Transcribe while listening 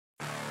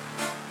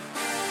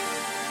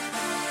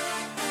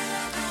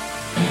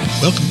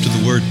Welcome to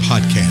the Word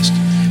Podcast.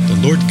 The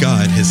Lord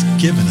God has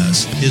given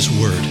us His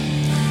Word.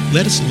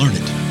 Let us learn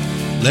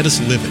it. Let us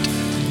live it.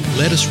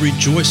 Let us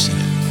rejoice in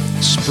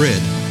it.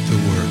 Spread the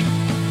Word.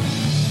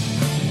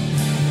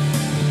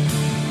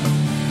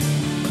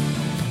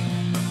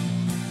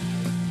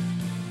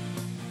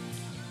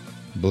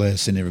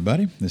 Blessing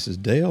everybody. This is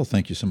Dale.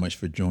 Thank you so much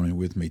for joining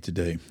with me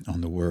today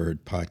on the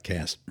Word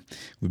Podcast.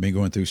 We've been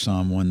going through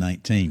Psalm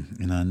 119,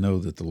 and I know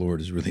that the Lord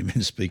has really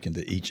been speaking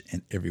to each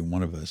and every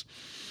one of us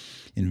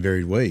in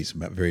varied ways,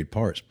 about varied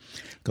parts.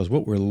 Because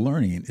what we're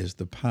learning is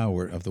the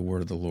power of the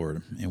Word of the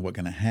Lord and what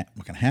can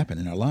happen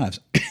in our lives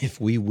if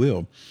we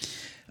will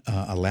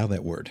allow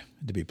that Word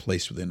to be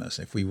placed within us,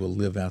 if we will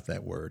live out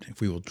that Word,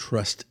 if we will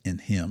trust in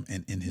Him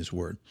and in His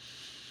Word.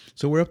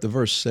 So we're up to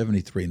verse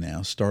 73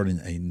 now, starting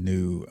a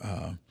new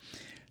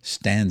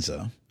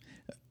stanza,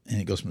 and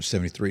it goes from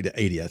 73 to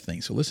 80, I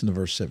think. So listen to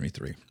verse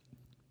 73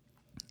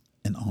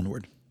 and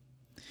onward.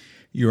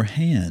 Your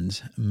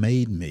hands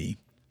made me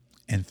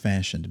and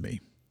fashioned me.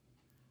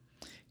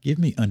 Give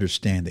me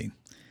understanding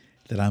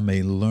that I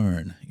may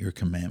learn your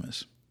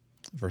commandments.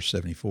 Verse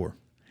 74.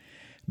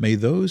 May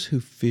those who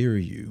fear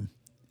you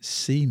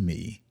see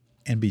me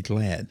and be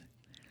glad,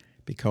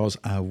 because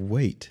I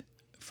wait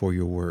for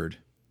your word.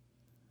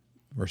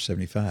 Verse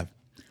 75.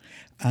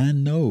 I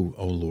know,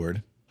 O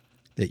Lord,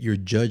 that your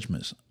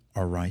judgments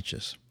are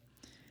righteous,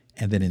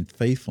 and that in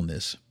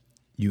faithfulness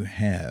you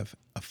have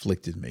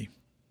afflicted me.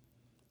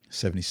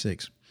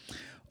 76.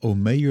 O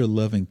may your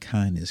loving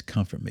kindness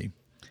comfort me,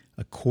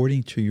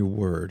 according to your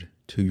word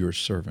to your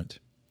servant.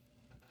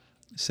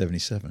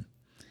 77.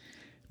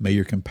 May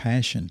your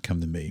compassion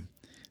come to me,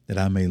 that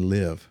I may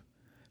live,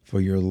 for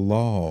your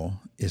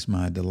law is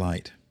my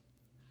delight.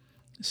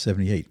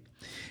 78.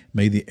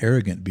 May the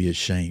arrogant be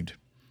ashamed,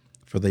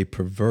 for they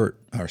pervert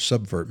or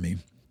subvert me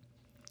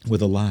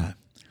with a lie,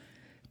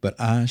 but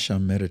I shall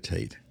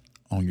meditate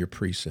on your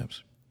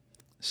precepts.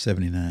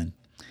 79.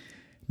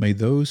 May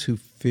those who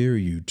fear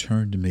you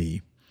turn to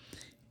me,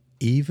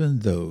 even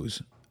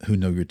those who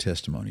know your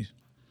testimonies.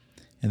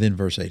 And then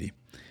verse 80,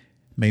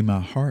 may my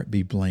heart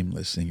be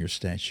blameless in your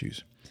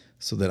statutes,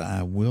 so that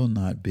I will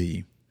not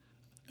be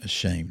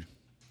ashamed.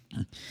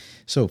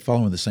 So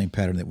following the same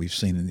pattern that we've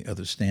seen in the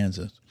other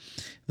stanzas,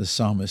 the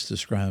psalmist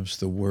describes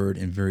the word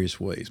in various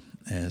ways,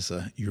 as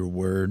your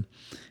word,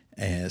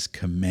 as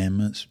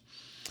commandments,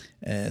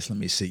 as,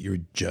 your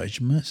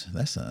judgments.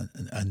 That's a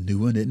new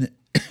one, isn't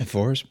it,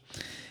 for us?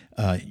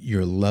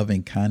 Your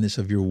loving kindness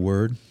of your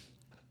word,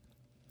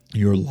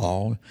 your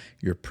law,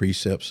 your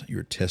precepts,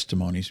 your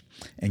testimonies,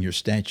 and your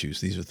statutes.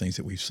 These are things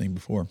that we've seen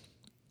before.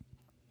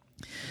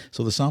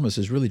 So the psalmist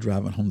is really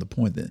driving home the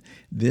point that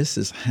this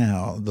is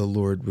how the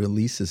Lord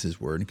releases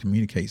His word and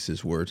communicates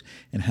His words,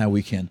 and how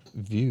we can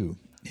view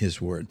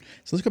His word.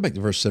 So let's go back to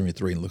verse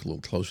 73 and look a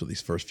little closer at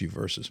these first few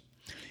verses.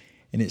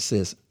 And it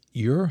says,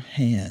 your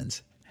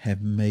hands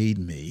have made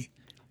me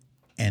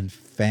and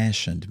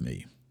fashioned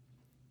me.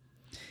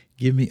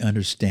 Give me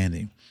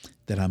understanding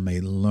that I may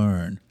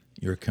learn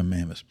your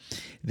commandments.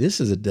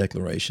 This is a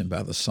declaration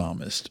by the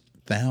psalmist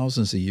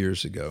thousands of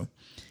years ago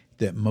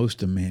that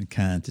most of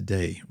mankind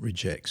today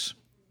rejects,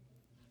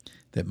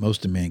 that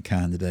most of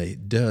mankind today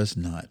does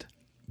not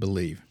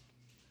believe.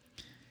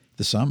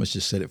 The psalmist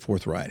just said it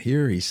forth right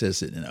here. He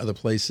says it in other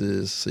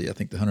places. See, I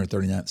think the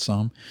 139th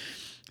Psalm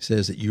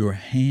says that your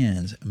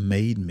hands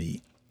made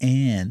me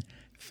and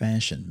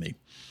fashioned me.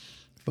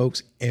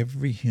 Folks,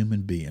 every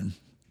human being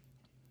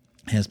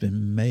has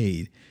been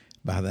made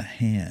by the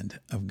hand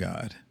of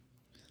God.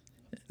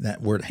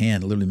 That word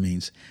hand literally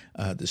means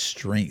the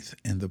strength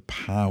and the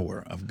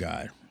power of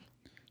God.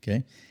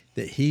 Okay?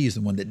 That He's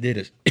the one that did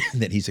it,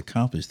 that He's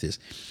accomplished this,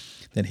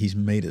 that He's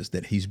made us,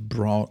 that He's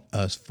brought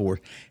us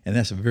forth. And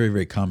that's a very,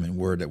 very common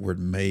word, that word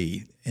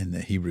made in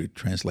the Hebrew,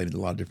 translated a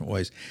lot of different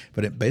ways.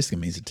 But it basically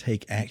means to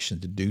take action,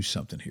 to do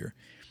something here.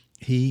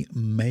 He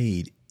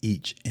made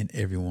each and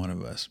every one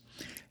of us.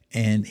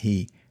 And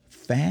He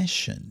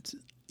fashioned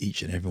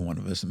each and every one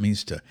of us. It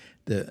means to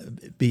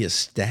be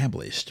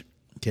established,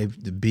 okay,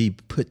 to be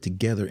put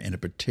together in a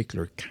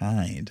particular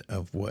kind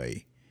of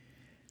way.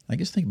 I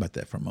guess think about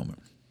that for a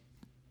moment.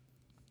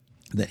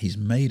 That He's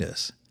made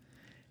us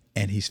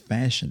and He's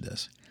fashioned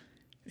us.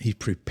 He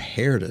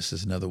prepared us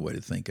is another way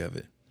to think of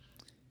it.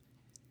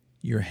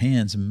 Your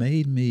hands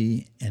made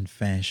me and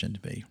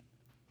fashioned me.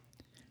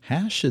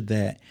 How should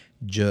that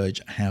judge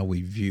how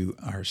we view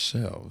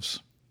ourselves?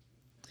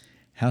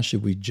 How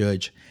should we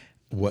judge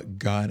what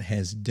God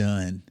has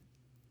done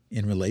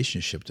in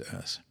relationship to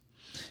us?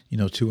 You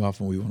know, too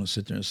often we want to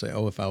sit there and say,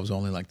 oh, if I was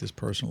only like this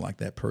person, like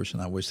that person,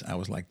 I wish I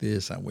was like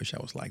this, I wish I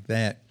was like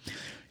that.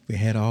 If we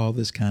had all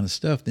this kind of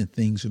stuff, then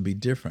things would be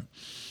different.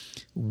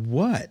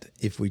 What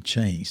if we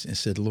changed and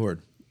said,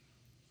 Lord,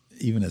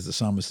 even as the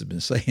psalmist has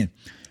been saying,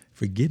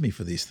 forgive me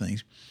for these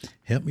things.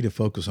 Help me to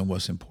focus on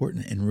what's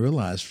important and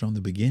realize from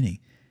the beginning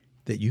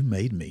that you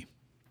made me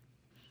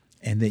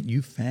and that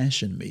you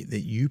fashioned me,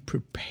 that you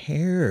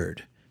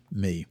prepared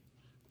me.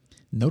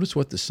 Notice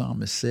what the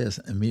psalmist says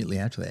immediately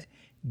after that.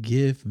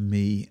 Give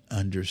me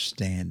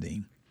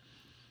understanding.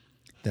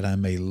 that I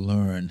may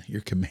learn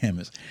your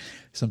commandments.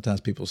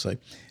 Sometimes people say,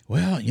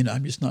 well,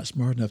 I'm just not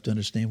smart enough to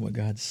understand what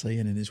God's saying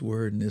in his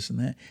word and this and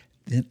that.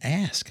 Then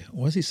ask.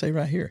 What does he say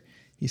right here?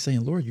 He's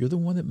saying, Lord, you're the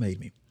one that made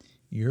me.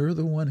 You're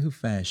the one who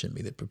fashioned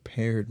me, that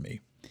prepared me.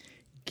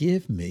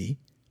 Give me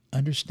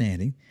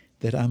understanding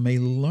that I may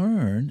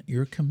learn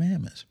your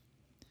commandments.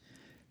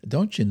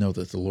 Don't you know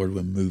that the Lord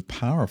will move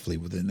powerfully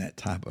within that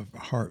type of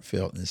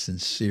heartfelt and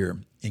sincere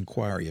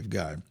inquiry of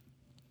God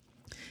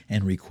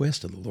and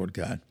request of the Lord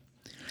God?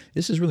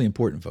 This is really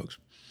important, folks.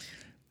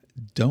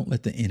 Don't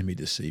let the enemy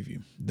deceive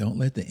you. Don't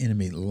let the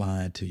enemy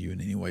lie to you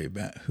in any way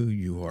about who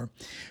you are,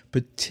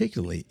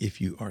 particularly if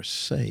you are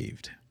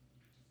saved,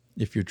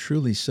 if you're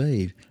truly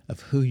saved of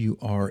who you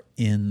are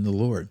in the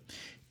Lord.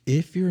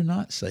 If you're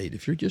not saved,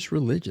 if you're just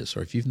religious,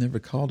 or if you've never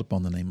called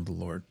upon the name of the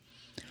Lord,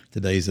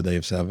 today is the day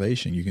of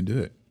salvation. You can do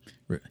it.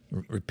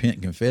 Repent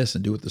and confess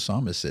and do what the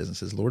psalmist says and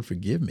says, Lord,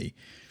 forgive me.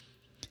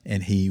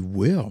 And he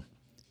will.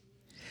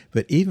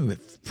 But even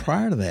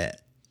prior to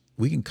that,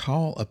 we can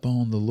call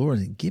upon the Lord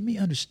and give me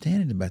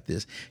understanding about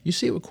this. You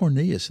see it with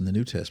Cornelius in the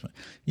New Testament.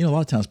 A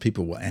lot of times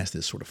people will ask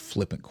this sort of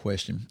flippant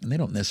question, and they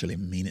don't necessarily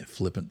mean it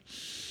flippant.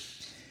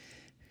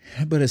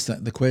 But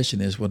the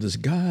question is, well, does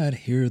God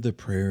hear the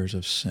prayers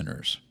of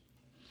sinners?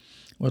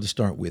 Well, to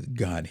start with,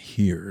 God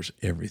hears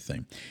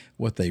everything.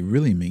 What they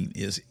really mean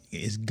is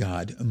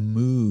God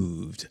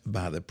moved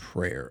by the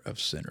prayer of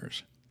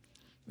sinners?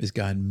 Is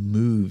God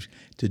moved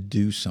to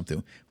do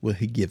something? Will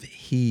he give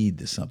heed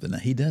to something? Now,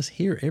 he does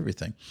hear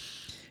everything.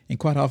 And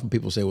quite often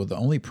people say, well, the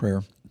only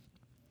prayer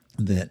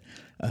that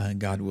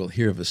God will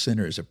hear of a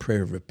sinner is a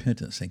prayer of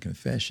repentance and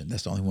confession.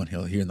 That's the only one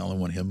he'll hear and the only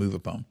one he'll move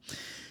upon.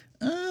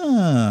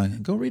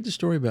 Go read the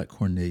story about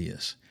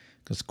Cornelius,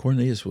 because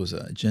Cornelius was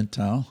a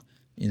Gentile,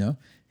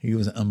 he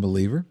was an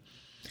unbeliever,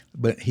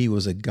 but he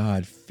was a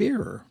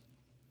God-fearer.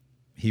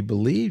 He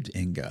believed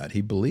in God.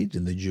 He believed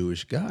in the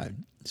Jewish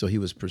God. So he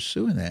was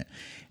pursuing that.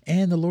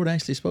 And the Lord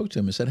actually spoke to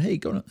him and said, hey,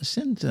 go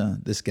send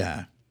this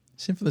guy.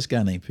 Send for this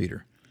guy named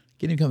Peter.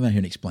 Get him to come down here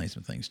and explain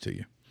some things to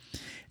you.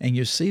 And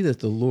you see that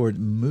the Lord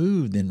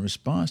moved in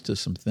response to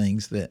some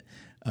things that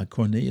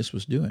Cornelius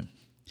was doing.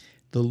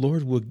 The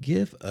Lord will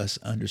give us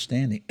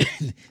understanding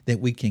that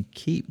we can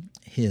keep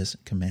his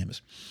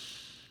commandments.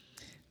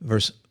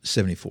 Verse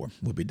 74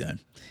 will be done.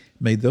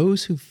 May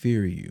those who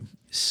fear you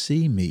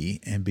see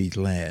me and be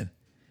glad,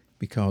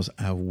 because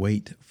I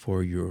wait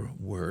for your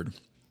word.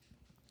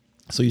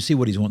 So you see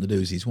what he's wanting to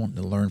do is he's wanting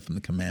to learn from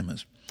the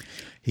commandments.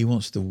 He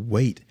wants to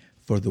wait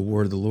for the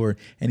word of the Lord.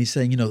 And he's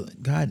saying,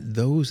 God,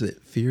 those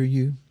that fear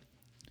you,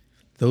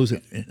 those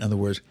that, in other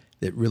words,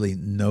 that really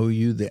know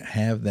you, that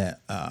have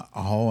that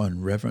awe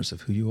and reverence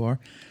of who you are,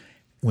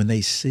 when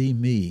they see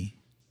me,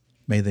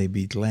 may they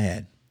be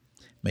glad.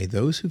 May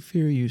those who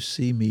fear you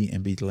see me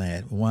and be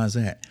glad. Why is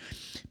that?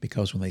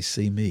 Because when they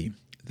see me,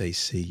 they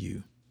see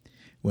you.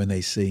 When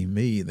they see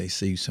me, they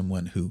see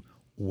someone who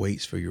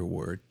waits for your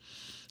word.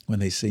 When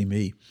they see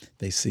me,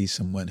 they see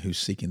someone who's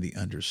seeking the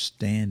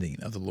understanding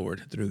of the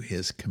Lord through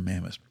his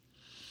commandments.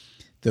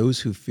 Those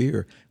who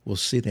fear will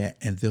see that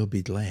and they'll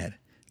be glad.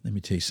 Let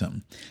me tell you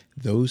something.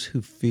 Those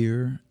who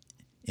fear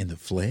in the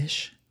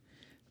flesh,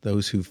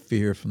 those who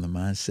fear from the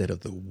mindset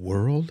of the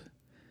world,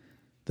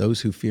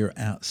 those who fear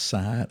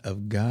outside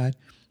of God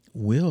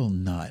will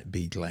not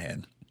be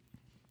glad.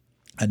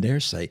 I dare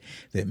say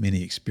that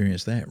many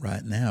experience that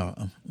right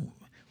now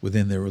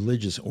within their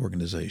religious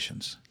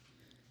organizations,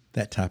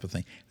 that type of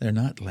thing. They're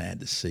not glad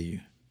to see you.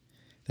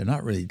 They're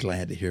not really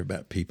glad to hear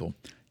about people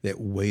that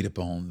wait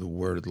upon the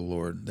word of the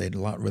Lord. They'd a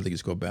lot rather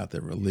just go about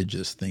their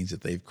religious things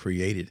that they've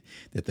created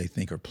that they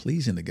think are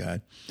pleasing to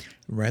God,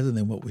 rather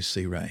than what we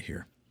see right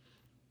here.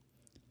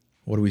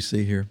 What do we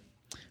see here?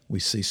 We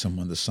see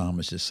someone, the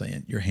psalmist, just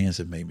saying, your hands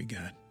have made me,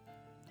 God.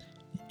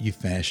 You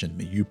fashioned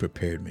me. You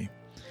prepared me.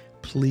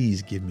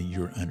 Please give me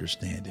your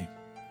understanding.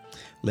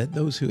 Let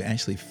those who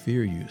actually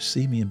fear you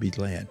see me and be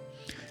glad,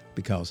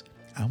 because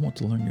I want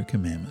to learn your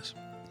commandments,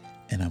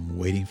 and I'm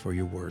waiting for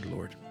your word,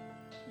 Lord.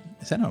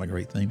 Is that not a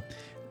great thing?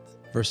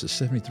 Verses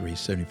 73,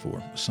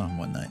 74, Psalm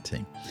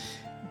 119.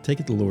 Take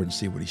it to the Lord and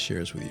see what he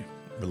shares with you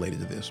related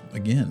to this.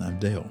 Again, I'm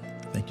Dale.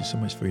 Thank you so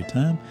much for your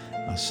time.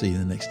 I'll see you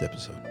in the next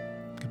episode.